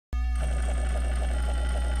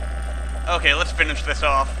Okay, let's finish this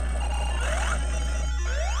off.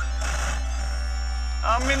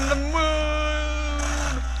 I'm in the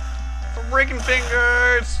mood for breaking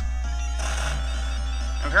fingers.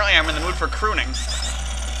 Apparently I'm in the mood for crooning.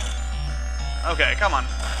 Okay, come on.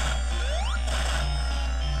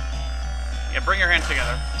 Yeah, bring your hands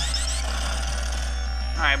together.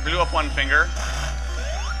 Alright, blew up one finger.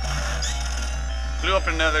 Blew up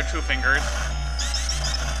another 2 fingers.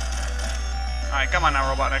 Alright, come on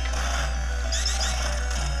now, Robotnik.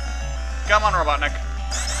 Come on, Robotnik.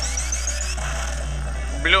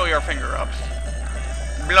 Blow your finger ups.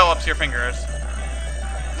 Blow ups your fingers.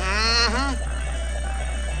 Mm-hmm.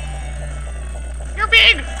 You're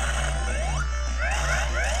big!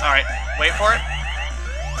 Alright, wait for it.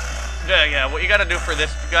 Yeah, what you gotta do for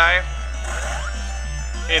this guy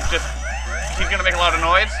is just, he's gonna make a lot of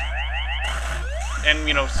noise and,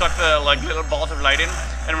 you know, suck the, like, little balls of light in,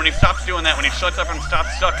 and when he stops doing that, when he shuts up and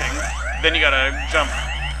stops sucking, then you gotta jump.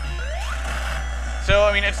 So,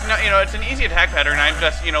 I mean, it's not, you know, it's an easy attack pattern. I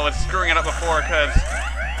just, you know, was screwing it up before because,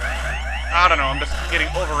 I don't know, I'm just getting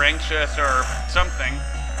over-anxious or something.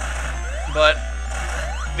 But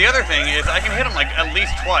the other thing is I can hit him, like, at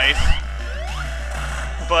least twice.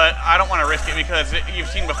 But I don't want to risk it because you've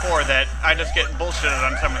seen before that I just get bullshitted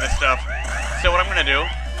on some of this stuff. So what I'm going to do,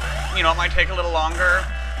 you know, it might take a little longer.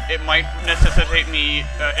 It might necessitate me,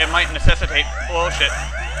 oh shit.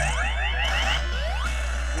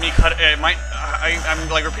 I'm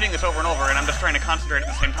like repeating this over and over and I'm just trying to concentrate at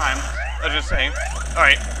the same time. I'll just say,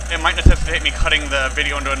 alright, it might necessitate me cutting the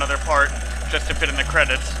video into another part just to fit in the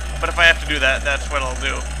credits. But if I have to do that, that's what I'll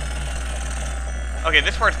do. Okay,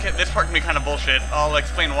 this part can be kind of bullshit. I'll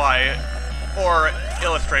explain why, or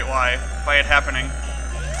illustrate why, by it happening.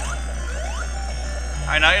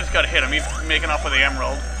 Alright, now I just gotta hit him. He's making off with the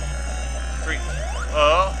emerald. 3.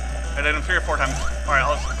 Oh, I did him 3 or 4 times. Alright,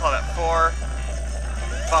 I'll just call that 4,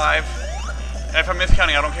 5. If I'm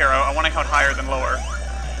miscounting, I don't care. I want to count higher than lower.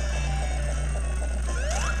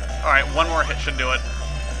 Alright, one more hit should do it.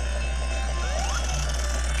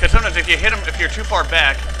 Because sometimes if you hit him, if you're too far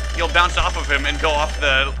back, you'll bounce off of him and go off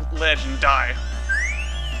the ledge and die.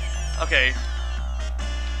 Okay.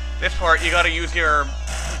 This part, you gotta use your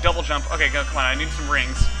double jump. Okay, come on, I need some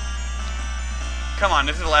rings. Come on,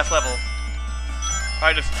 this is the last level.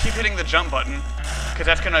 Alright, just keep hitting the jump button, because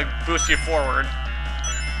that's gonna boost you forward.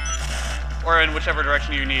 Or in whichever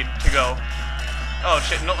direction you need to go. Oh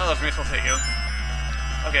shit, don't let those missiles hit you.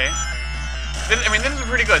 Okay. This is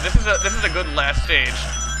pretty good. This is a good last stage.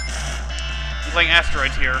 I'm playing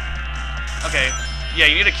asteroids here. Okay. Yeah,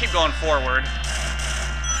 you need to keep going forward.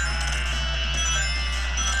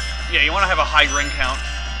 Yeah, you want to have a high ring count.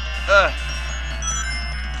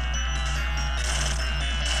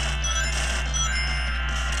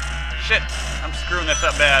 Shit, I'm screwing this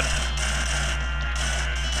up bad.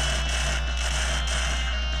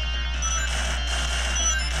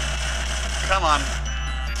 Come on.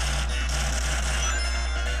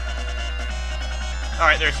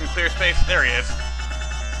 Alright, there's some clear space. There he is.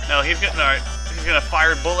 No, he's gonna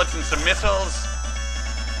fire bullets and some missiles.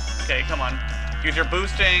 Okay, come on. Use your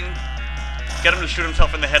boosting. Get him to shoot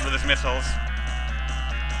himself in the head with his missiles.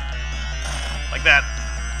 Like that.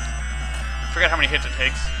 Forget how many hits it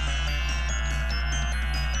takes.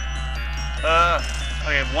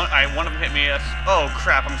 Okay, one of them hit me. Oh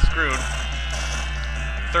crap, I'm screwed.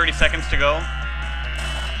 30 seconds to go.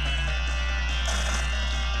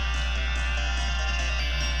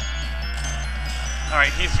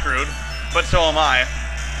 Alright, he's screwed. But so am I.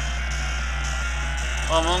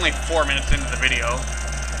 Well, I'm only 4 minutes into the video.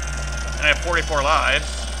 And I have 44 lives.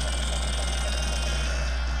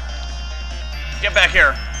 Get back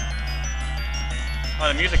here! Oh,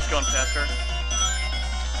 the music's going faster.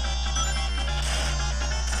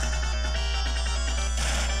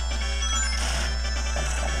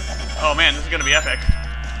 Oh man, this is gonna be epic.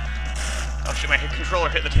 Oh shit, my controller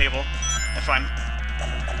hit the table. That's fine.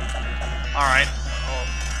 Alright. Oh,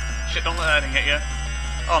 shit, don't let that thing hit you.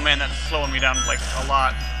 Oh man, that's slowing me down, like, a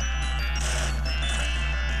lot.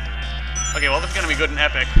 Okay, well, this is gonna be good and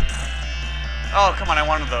epic. Oh, come on, I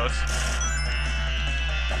wanted those.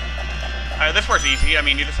 Alright, this part's easy. I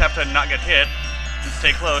mean, you just have to not get hit and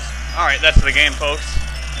stay close. Alright, that's the game, folks.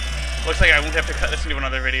 Looks like I won't have to cut this into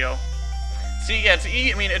another video. See, yeah,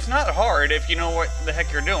 I mean, it's not hard if you know what the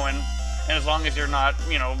heck you're doing, and as long as you're not,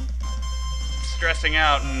 you know, stressing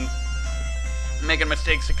out and making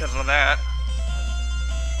mistakes because of that.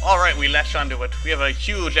 Alright, we latch onto it. We have a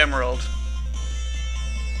huge emerald.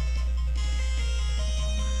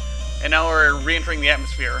 And now we're re-entering the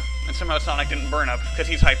atmosphere. And somehow Sonic didn't burn up, because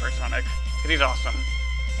he's hypersonic. Because he's awesome.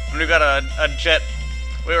 And we've got a jet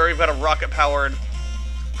We've got a rocket-powered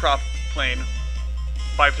prop plane.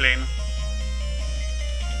 Biplane.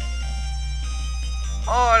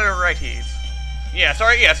 Alrighties. Yeah,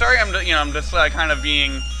 sorry, I'm just kind of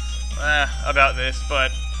being about this,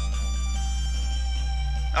 but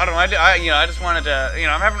I don't know. I just wanted to,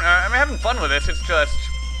 I'm having fun with this. It's just,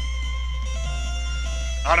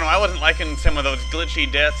 I don't know. I wasn't liking some of those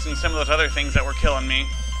glitchy deaths and some of those other things that were killing me.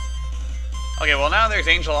 Okay, well now there's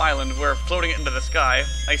Angel Island. We're floating it into the sky.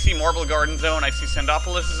 I see Marble Garden Zone. I see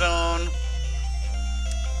Sandopolis Zone.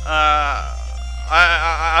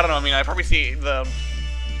 I don't know. I mean, I probably see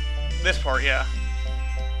this part, yeah.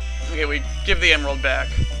 Okay, we give the emerald back.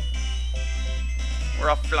 We're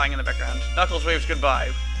off flying in the background. Knuckles waves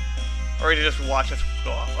goodbye. Or he just watches us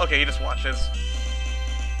go off. Okay, he just watches.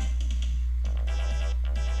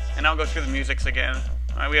 And now it goes through the musics again.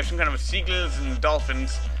 Alright, we have some kind of seagulls and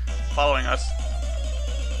dolphins following us.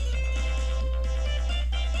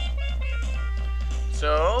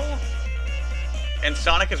 So... And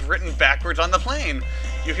Sonic is written backwards on the plane.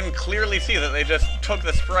 You can clearly see that they just took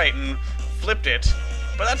the sprite and flipped it.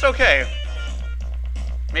 But that's okay.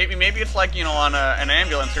 Maybe it's like, on an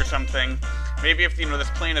ambulance or something. Maybe if, this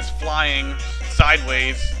plane is flying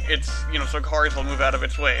sideways, it's, so cars will move out of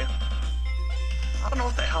its way. I don't know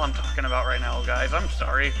what the hell I'm talking about right now, guys. I'm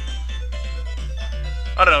sorry.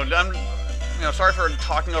 I don't know. I'm, sorry for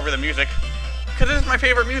talking over the music. Because this is my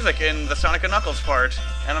favorite music in the Sonic and Knuckles part.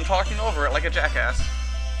 And I'm talking over it like a jackass.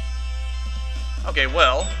 Okay,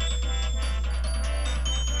 well...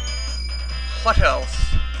 What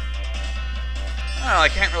else? Well, I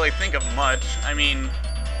can't really think of much. I mean...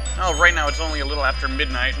 Oh, right now it's only a little after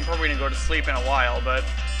midnight. I'm probably gonna go to sleep in a while, but...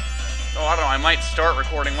 Oh, I don't know. I might start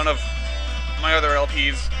recording one of my other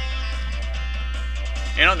LPs.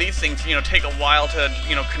 These things, take a while to,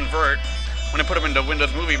 convert when I put them into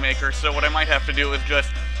Windows Movie Maker, so what I might have to do is just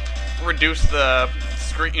reduce the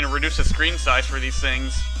screen size for these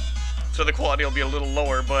things, so the quality will be a little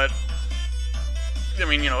lower, but I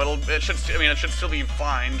mean, it should still be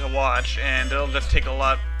fine to watch, and it'll just take a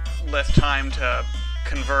lot less time to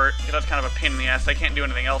convert. That's kind of a pain in the ass. I can't do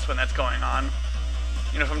anything else when that's going on.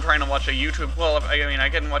 If I'm trying to watch a YouTube, well, I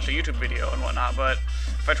can watch a YouTube video and whatnot, but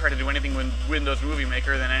if I try to do anything with Windows Movie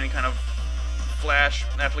Maker, then any kind of Flash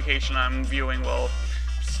application I'm viewing will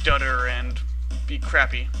stutter and be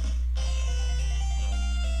crappy.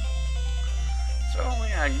 So,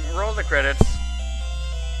 yeah, roll the credits.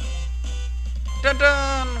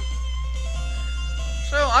 Dun-dun!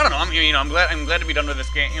 So, I don't know, I'm glad to be done with this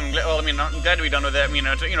game. I'm glad to be done with it.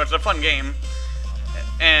 It's a fun game.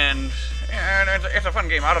 And it's a fun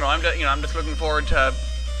game. I don't know, I'm just looking forward to,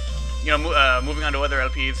 moving on to other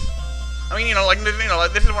LPs.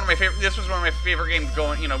 This is one of my favorite. This was one of my favorite games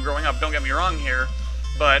growing up. Don't get me wrong here,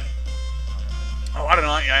 but I don't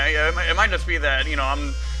know. It might just be that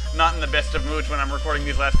I'm not in the best of moods when I'm recording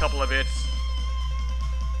these last couple of bits.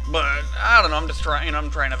 But I don't know. I'm just trying. I'm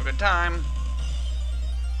trying to have a good time.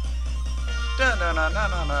 I'm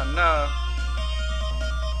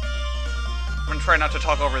gonna try not to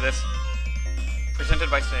talk over this. Presented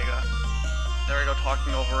by Sega. There we go,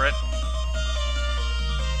 talking over it.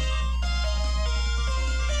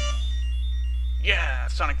 Yeah,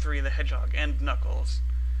 Sonic 3 the Hedgehog and Knuckles.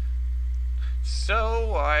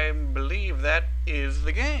 So, I believe that is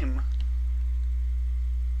the game.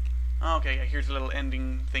 Okay, yeah, here's a little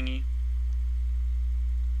ending thingy.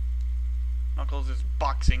 Knuckles is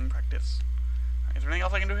boxing practice. Right, is there anything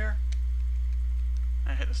else I can do here?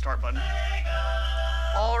 I hit the start button.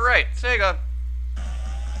 Alright, Sega.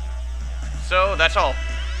 So, that's all.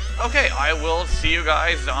 Okay, I will see you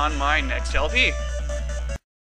guys on my next LP.